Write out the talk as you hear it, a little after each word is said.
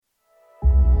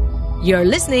You're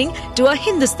listening to a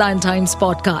Hindustan Times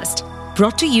podcast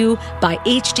brought to you by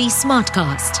HT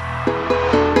Smartcast.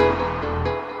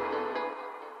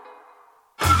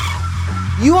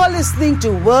 You are listening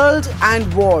to World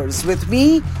and Wars with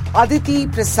me, Aditi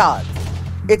Prasad.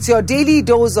 It's your daily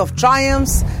dose of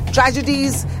triumphs,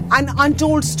 tragedies, and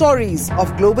untold stories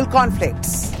of global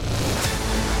conflicts.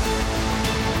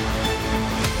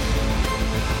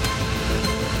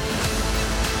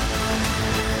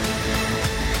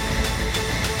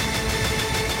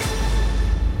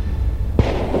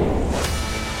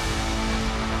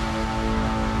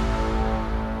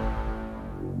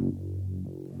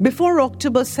 Before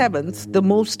October 7th, the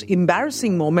most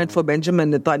embarrassing moment for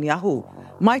Benjamin Netanyahu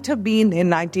might have been in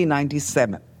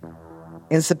 1997.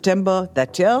 In September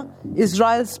that year,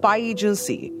 Israel's spy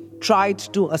agency tried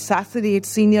to assassinate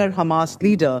senior Hamas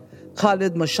leader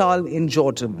Khaled Mashaal in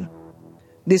Jordan.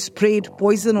 They sprayed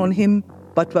poison on him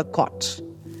but were caught.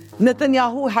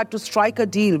 Netanyahu had to strike a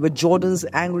deal with Jordan's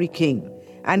angry king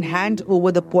and hand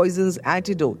over the poison's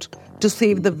antidote to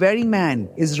save the very man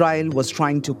Israel was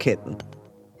trying to kill.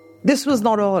 This was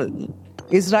not all.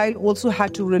 Israel also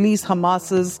had to release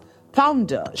Hamas's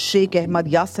founder, Sheikh Ahmad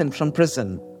Yassin, from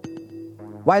prison.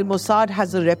 While Mossad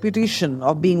has a reputation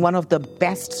of being one of the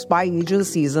best spy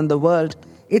agencies in the world,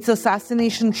 its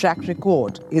assassination track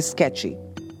record is sketchy.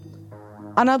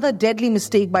 Another deadly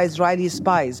mistake by Israeli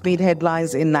spies made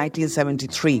headlines in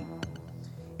 1973.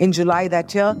 In July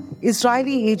that year,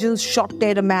 Israeli agents shot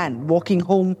dead a man walking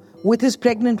home with his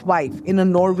pregnant wife in a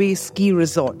Norway ski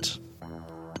resort.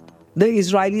 The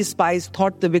Israeli spies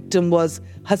thought the victim was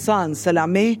Hassan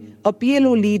Salameh, a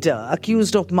PLO leader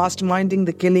accused of masterminding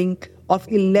the killing of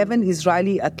 11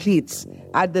 Israeli athletes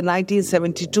at the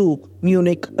 1972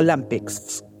 Munich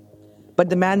Olympics. But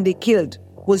the man they killed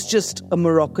was just a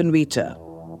Moroccan waiter.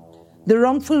 The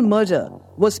wrongful murder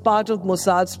was part of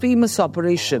Mossad's famous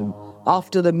operation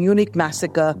after the Munich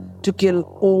massacre to kill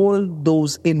all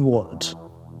those involved.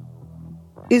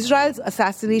 Israel's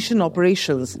assassination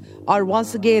operations are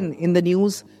once again in the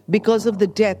news because of the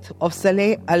death of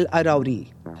Saleh Al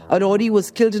Arouri. Arouri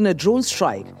was killed in a drone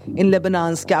strike in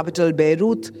Lebanon's capital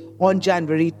Beirut on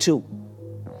January 2.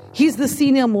 He's the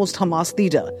senior-most Hamas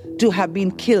leader to have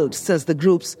been killed since the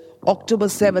group's October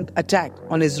 7th attack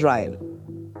on Israel.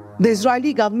 The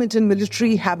Israeli government and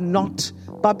military have not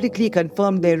publicly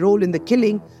confirmed their role in the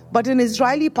killing, but an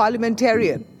Israeli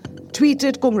parliamentarian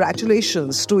tweeted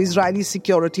congratulations to Israeli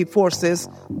security forces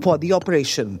for the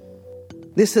operation.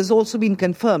 This has also been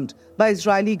confirmed by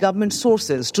Israeli government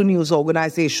sources to news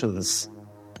organizations.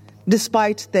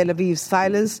 Despite Tel Aviv's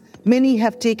silence, many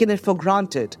have taken it for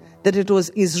granted that it was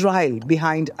Israel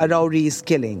behind Arouri's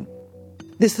killing.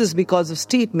 This is because of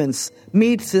statements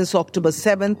made since October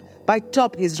 7th by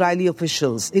top Israeli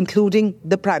officials, including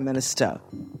the Prime Minister.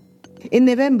 In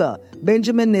November,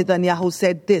 Benjamin Netanyahu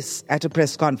said this at a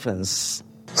press conference.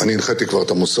 אני הנחיתי כבר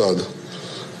את המוסד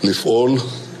לפעול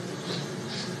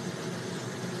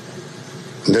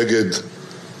נגד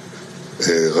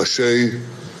ראשי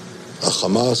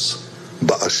החמאס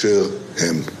באשר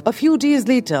הם. A few days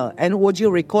later, an audio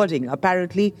recording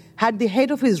apparently had the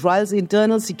head of Israel's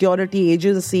internal security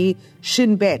agency,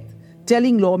 Shin Bet,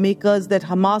 telling lawmakers that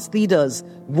Hamas leaders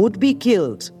would be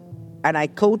killed, and I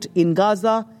quote, in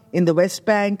Gaza, in the West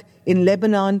Bank, in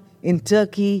Lebanon, in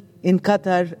Turkey, in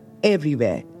Qatar,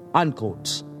 everywhere,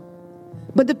 unquote.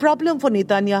 But the problem for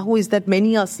Netanyahu is that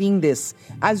many are seeing this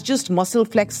as just muscle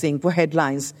flexing for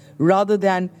headlines rather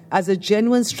than as a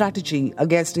genuine strategy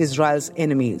against Israel's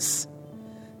enemies.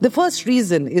 The first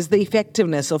reason is the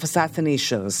effectiveness of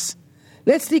assassinations.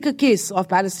 Let's take a case of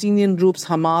Palestinian groups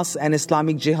Hamas and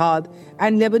Islamic Jihad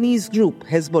and Lebanese group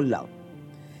Hezbollah.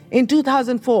 In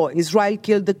 2004, Israel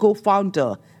killed the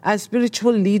co-founder and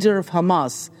spiritual leader of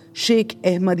Hamas, Sheikh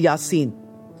Ahmad Yassin.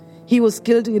 He was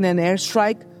killed in an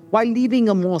airstrike while leaving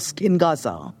a mosque in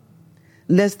Gaza.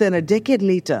 Less than a decade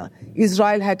later,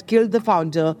 Israel had killed the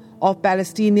founder of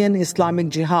Palestinian Islamic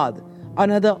Jihad,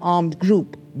 another armed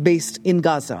group based in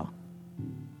Gaza.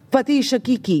 Fateh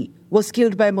Shakiki was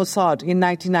killed by Mossad in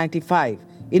 1995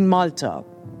 in Malta.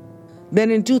 Then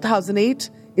in 2008,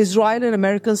 Israel and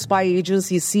American spy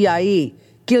agency CIA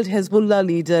killed Hezbollah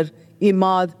leader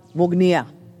Imad Mughniya.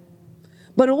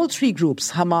 But all three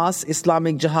groups, Hamas,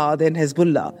 Islamic Jihad and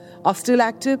Hezbollah, are still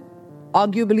active,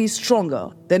 arguably stronger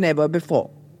than ever before.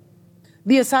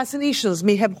 The assassinations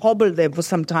may have hobbled them for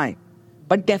some time,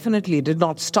 but definitely did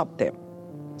not stop them.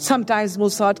 Sometimes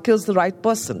Mossad kills the right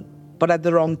person, but at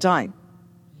the wrong time.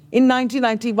 In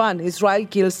 1991, Israel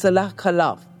killed Saleh Al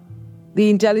Arouri, the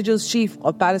intelligence chief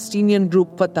of Palestinian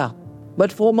group Fatah.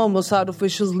 But former Mossad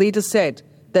officials later said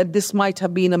that this might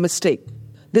have been a mistake.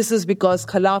 This is because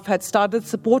Khalaf had started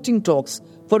supporting talks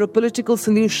for a political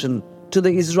solution to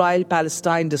the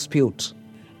Israel-Palestine dispute.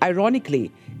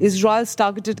 Ironically, Israel's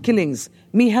targeted killings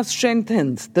may have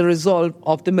strengthened the resolve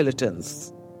of the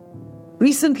militants.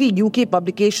 Recently, UK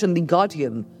publication The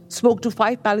Guardian spoke to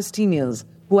 5 Palestinians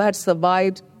who had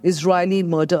survived Israeli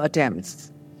murder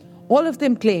attempts. All of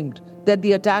them claimed that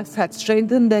the attacks had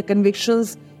strengthened their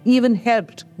convictions, even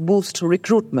helped boost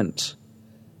recruitment.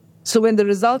 So when the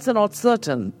results are not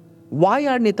certain, why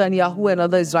are Netanyahu and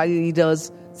other Israeli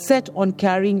leaders set on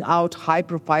carrying out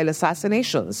high-profile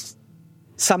assassinations?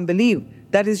 Some believe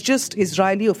that it's just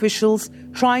Israeli officials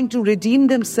trying to redeem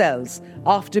themselves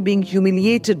after being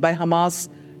humiliated by Hamas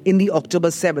in the October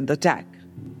 7th attack.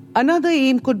 Another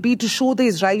aim could be to show the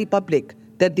Israeli public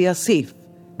that they are safe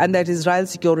and that Israel's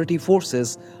security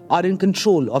forces are in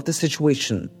control of the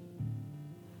situation.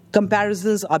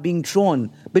 Comparisons are being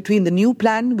drawn between the new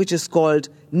plan, which is called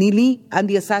Nili, and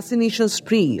the assassination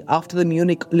spree after the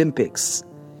Munich Olympics.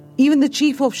 Even the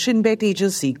chief of Shin Bet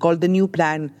agency called the new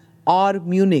plan R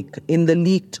Munich in the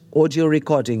leaked audio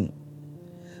recording.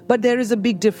 But there is a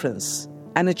big difference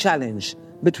and a challenge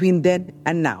between then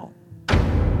and now.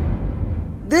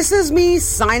 This is me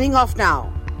signing off now.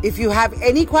 If you have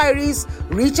any queries,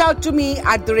 reach out to me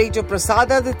at @Prasad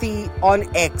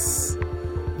on X.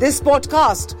 This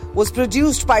podcast was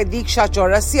produced by Diksha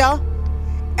Chaurasia,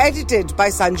 edited by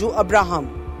Sanju Abraham.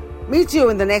 Meet you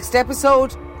in the next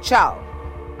episode. Ciao.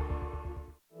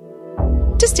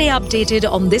 To stay updated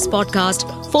on this podcast,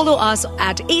 follow us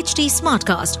at HT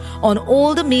Smartcast on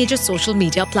all the major social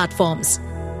media platforms.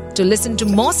 To listen to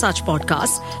more such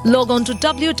podcasts, log on to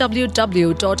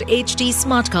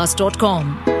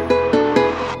www.htsmartcast.com.